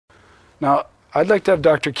Now, I'd like to have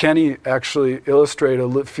Dr. Kenney actually illustrate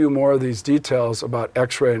a few more of these details about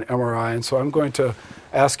X-ray and MRI, and so I'm going to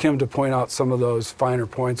ask him to point out some of those finer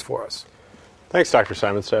points for us. Thanks, Dr.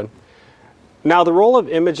 Simonstead. Now, the role of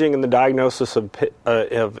imaging in the diagnosis of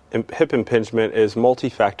hip impingement is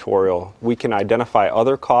multifactorial. We can identify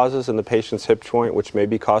other causes in the patient's hip joint which may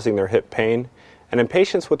be causing their hip pain. And in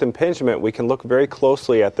patients with impingement, we can look very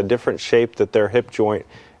closely at the different shape that their hip joint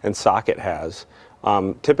and socket has.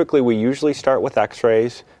 Typically, we usually start with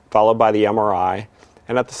X-rays, followed by the MRI.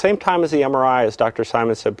 And at the same time as the MRI, as Dr.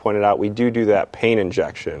 Simonstead pointed out, we do that pain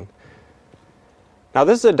injection. Now,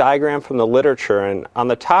 this is a diagram from the literature, and on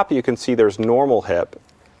the top you can see there's normal hip,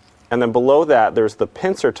 and then below that there's the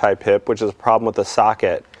pincer type hip, which is a problem with the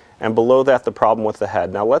socket, and below that the problem with the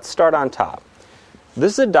head. Now, let's start on top.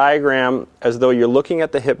 This is a diagram as though you're looking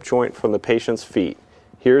at the hip joint from the patient's feet.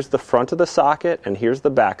 Here's the front of the socket, and here's the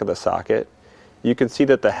back of the socket. You can see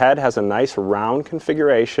that the head has a nice round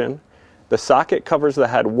configuration. The socket covers the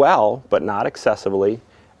head well, but not excessively.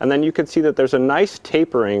 And then you can see that there's a nice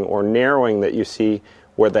tapering or narrowing that you see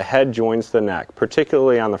where the head joins the neck,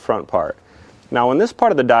 particularly on the front part. Now, in this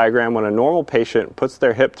part of the diagram, when a normal patient puts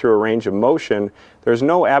their hip through a range of motion, there's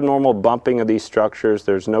no abnormal bumping of these structures.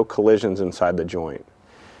 There's no collisions inside the joint.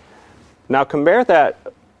 Now, compare that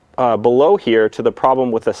below here to the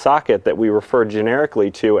problem with the socket that we refer generically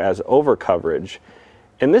to as overcoverage.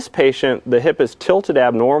 In this patient, the hip is tilted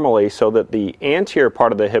abnormally so that the anterior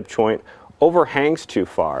part of the hip joint overhangs too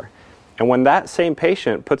far. And when that same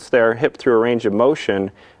patient puts their hip through a range of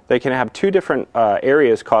motion, they can have two different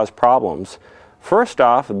areas cause problems. First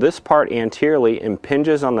off, this part anteriorly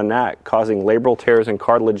impinges on the neck, causing labral tears and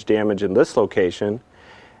cartilage damage in this location.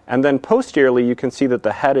 And then posteriorly, you can see that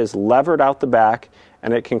the head is levered out the back,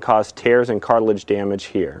 and it can cause tears and cartilage damage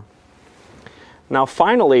here. Now,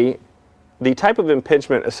 finally, the type of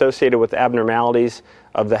impingement associated with abnormalities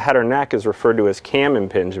of the head or neck is referred to as cam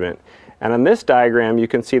impingement. And in this diagram, you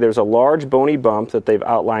can see there's a large bony bump that they've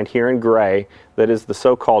outlined here in gray that is the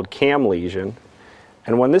so-called cam lesion.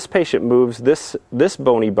 And when this patient moves, this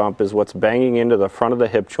bony bump is what's banging into the front of the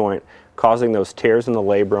hip joint, causing those tears in the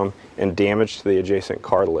labrum and damage to the adjacent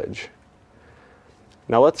cartilage.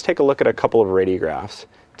 Now let's take a look at a couple of radiographs.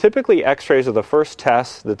 Typically, X-rays are the first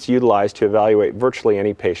test that's utilized to evaluate virtually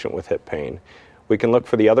any patient with hip pain. We can look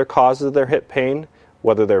for the other causes of their hip pain,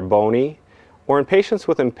 whether they're bony, or in patients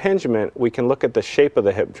with impingement, we can look at the shape of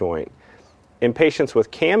the hip joint. In patients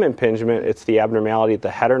with cam impingement, it's the abnormality at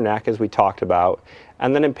the head or neck, as we talked about.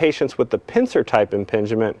 And then in patients with the pincer type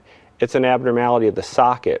impingement, it's an abnormality of the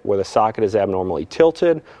socket, where the socket is abnormally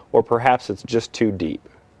tilted, or perhaps it's just too deep.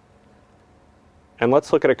 And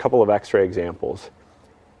let's look at a couple of X-ray examples.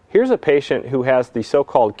 Here's a patient who has the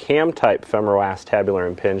so-called cam type femoral acetabular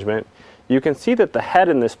impingement. You can see that the head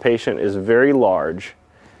in this patient is very large.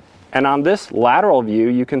 And on this lateral view,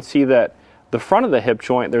 you can see that the front of the hip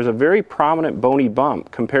joint, there's a very prominent bony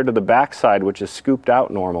bump compared to the back side, which is scooped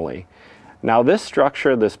out normally. Now, this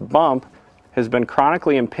structure, this bump, has been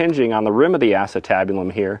chronically impinging on the rim of the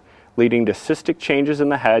acetabulum here, leading to cystic changes in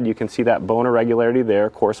the head. You can see that bone irregularity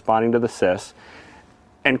there corresponding to the cyst,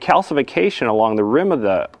 and calcification along the rim of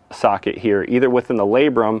the socket here, either within the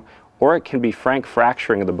labrum or it can be frank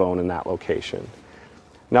fracturing of the bone in that location.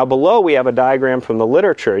 Now, below we have a diagram from the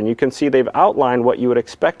literature, and you can see they've outlined what you would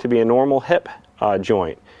expect to be a normal hip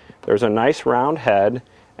joint. There's a nice round head,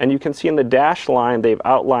 and you can see in the dashed line they've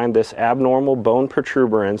outlined this abnormal bone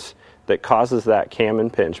protuberance that causes that cam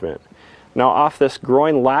impingement. Now, off this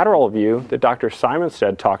groin lateral view that Dr.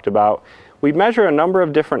 Simonstead talked about, we measure a number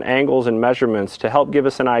of different angles and measurements to help give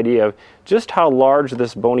us an idea of just how large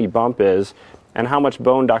this bony bump is and how much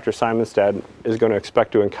bone Dr. Simonstead is going to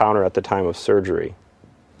expect to encounter at the time of surgery.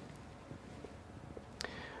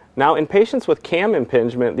 Now, in patients with cam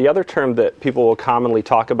impingement, the other term that people will commonly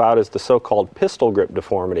talk about is the so-called pistol grip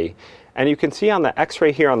deformity. And you can see on the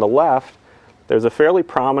X-ray here on the left, there's a fairly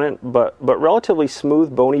prominent but relatively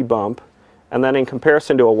smooth bony bump. And then in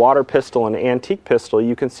comparison to a water pistol and an antique pistol,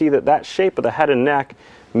 you can see that that shape of the head and neck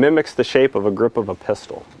mimics the shape of a grip of a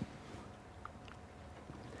pistol.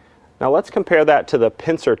 Now let's compare that to the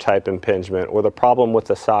pincer type impingement, or the problem with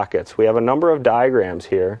the sockets. We have a number of diagrams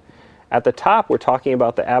here. At the top, we're talking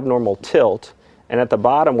about the abnormal tilt, and at the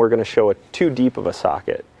bottom, we're going to show too deep of a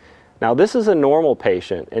socket. Now, this is a normal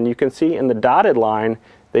patient, and you can see in the dotted line,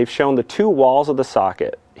 they've shown the two walls of the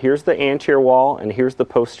socket. Here's the anterior wall, and here's the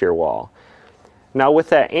posterior wall. Now, with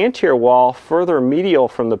that anterior wall further medial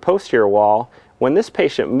from the posterior wall, when this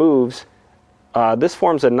patient moves, this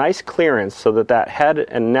forms a nice clearance so that that head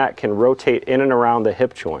and neck can rotate in and around the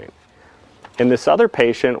hip joint. In this other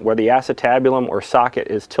patient, where the acetabulum or socket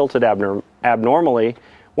is tilted abnormally,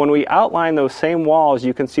 when we outline those same walls,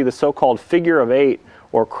 you can see the so-called figure of 8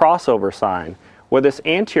 or crossover sign, where this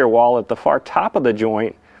anterior wall at the far top of the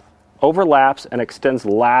joint overlaps and extends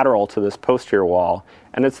lateral to this posterior wall,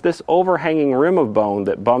 and it's this overhanging rim of bone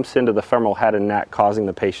that bumps into the femoral head and neck, causing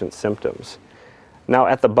the patient's symptoms. Now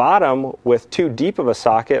at the bottom, with too deep of a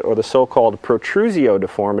socket, or the so-called protrusio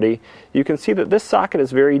deformity, you can see that this socket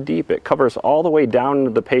is very deep. It covers all the way down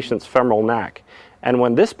into the patient's femoral neck. And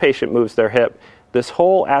when this patient moves their hip, this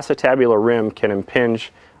whole acetabular rim can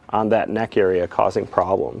impinge on that neck area, causing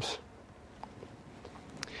problems.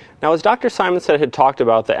 Now, as Dr. Simonsen had talked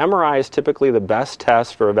about, the MRI is typically the best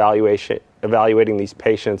test for evaluating these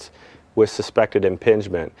patients with suspected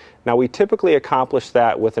impingement. Now, we typically accomplish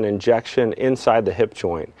that with an injection inside the hip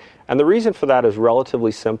joint. And the reason for that is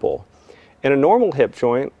relatively simple. In a normal hip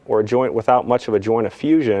joint, or a joint without much of a joint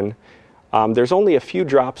effusion, there's only a few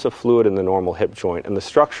drops of fluid in the normal hip joint, and the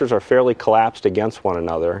structures are fairly collapsed against one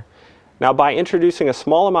another. Now, by introducing a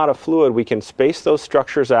small amount of fluid, we can space those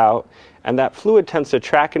structures out, and that fluid tends to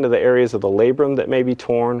track into the areas of the labrum that may be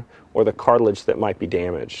torn or the cartilage that might be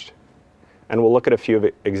damaged. And we'll look at a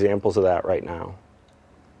few examples of that right now.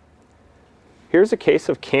 Here's a case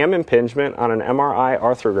of cam impingement on an MRI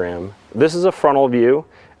arthrogram. This is a frontal view,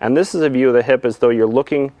 and this is a view of the hip as though you're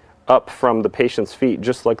looking up from the patient's feet,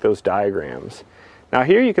 just like those diagrams. Now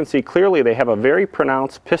here you can see clearly they have a very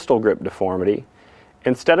pronounced pistol grip deformity.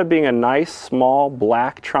 Instead of being a nice, small,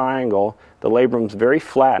 black triangle, the labrum's very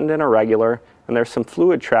flattened and irregular, and there's some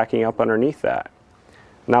fluid tracking up underneath that.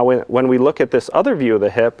 Now, when we look at this other view of the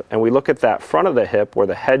hip, and we look at that front of the hip where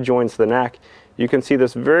the head joins the neck, you can see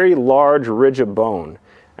this very large ridge of bone.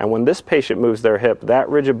 And when this patient moves their hip, that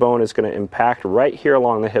ridge of bone is going to impact right here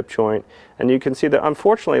along the hip joint. And you can see that,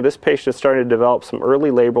 unfortunately, this patient is starting to develop some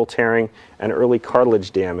early labral tearing and early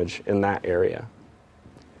cartilage damage in that area.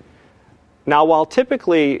 Now, while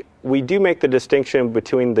typically we do make the distinction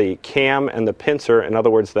between the cam and the pincer, in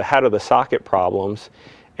other words, the head or the socket problems,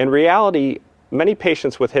 in reality, many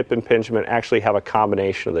patients with hip impingement actually have a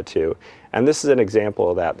combination of the two. And this is an example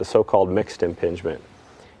of that, the so-called mixed impingement.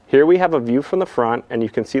 Here we have a view from the front, and you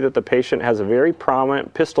can see that the patient has a very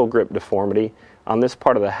prominent pistol grip deformity on this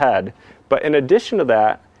part of the head. But in addition to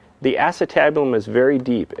that, the acetabulum is very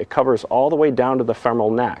deep. It covers all the way down to the femoral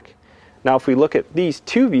neck. Now, if we look at these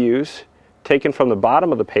two views, taken from the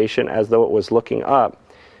bottom of the patient as though it was looking up,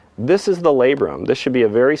 this is the labrum. This should be a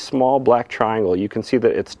very small black triangle. You can see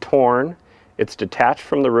that it's torn, it's detached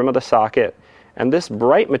from the rim of the socket, and this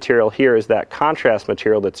bright material here is that contrast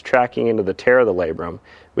material that's tracking into the tear of the labrum.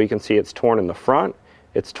 We can see it's torn in the front,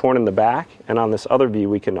 it's torn in the back, and on this other view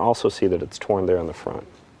we can also see that it's torn there in the front.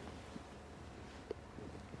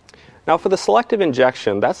 Now, for the selective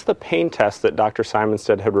injection, that's the pain test that Dr.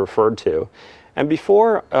 Simonsen had referred to. And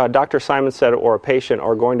before Dr. Simonsen or a patient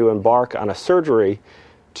are going to embark on a surgery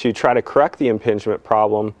to try to correct the impingement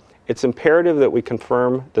problem, it's imperative that we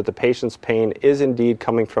confirm that the patient's pain is indeed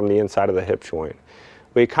coming from the inside of the hip joint.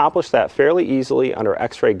 We accomplish that fairly easily under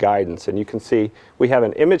X-ray guidance, and you can see we have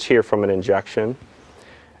an image here from an injection.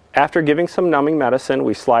 After giving some numbing medicine,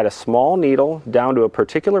 we slide a small needle down to a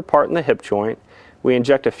particular part in the hip joint. We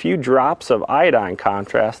inject a few drops of iodine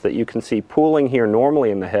contrast that you can see pooling here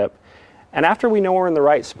normally in the hip. And after we know we're in the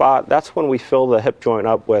right spot, that's when we fill the hip joint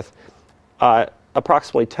up with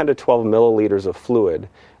approximately 10 to 12 milliliters of fluid.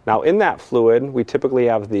 Now, in that fluid, we typically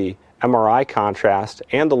have the MRI contrast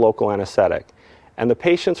and the local anesthetic. And the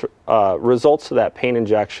patient's results to that pain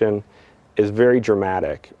injection is very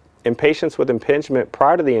dramatic. In patients with impingement,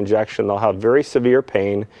 prior to the injection, they'll have very severe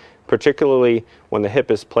pain, particularly when the hip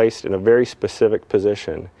is placed in a very specific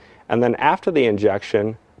position. And then after the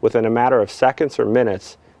injection, within a matter of seconds or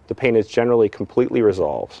minutes, the pain is generally completely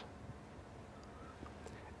resolved.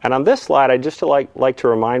 And on this slide, I'd just like to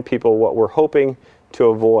remind people what we're hoping to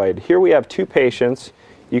avoid. Here we have two patients.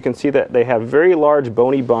 You can see that they have very large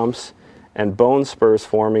bony bumps and bone spurs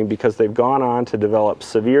forming because they've gone on to develop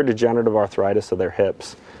severe degenerative arthritis of their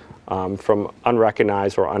hips from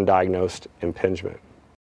unrecognized or undiagnosed impingement.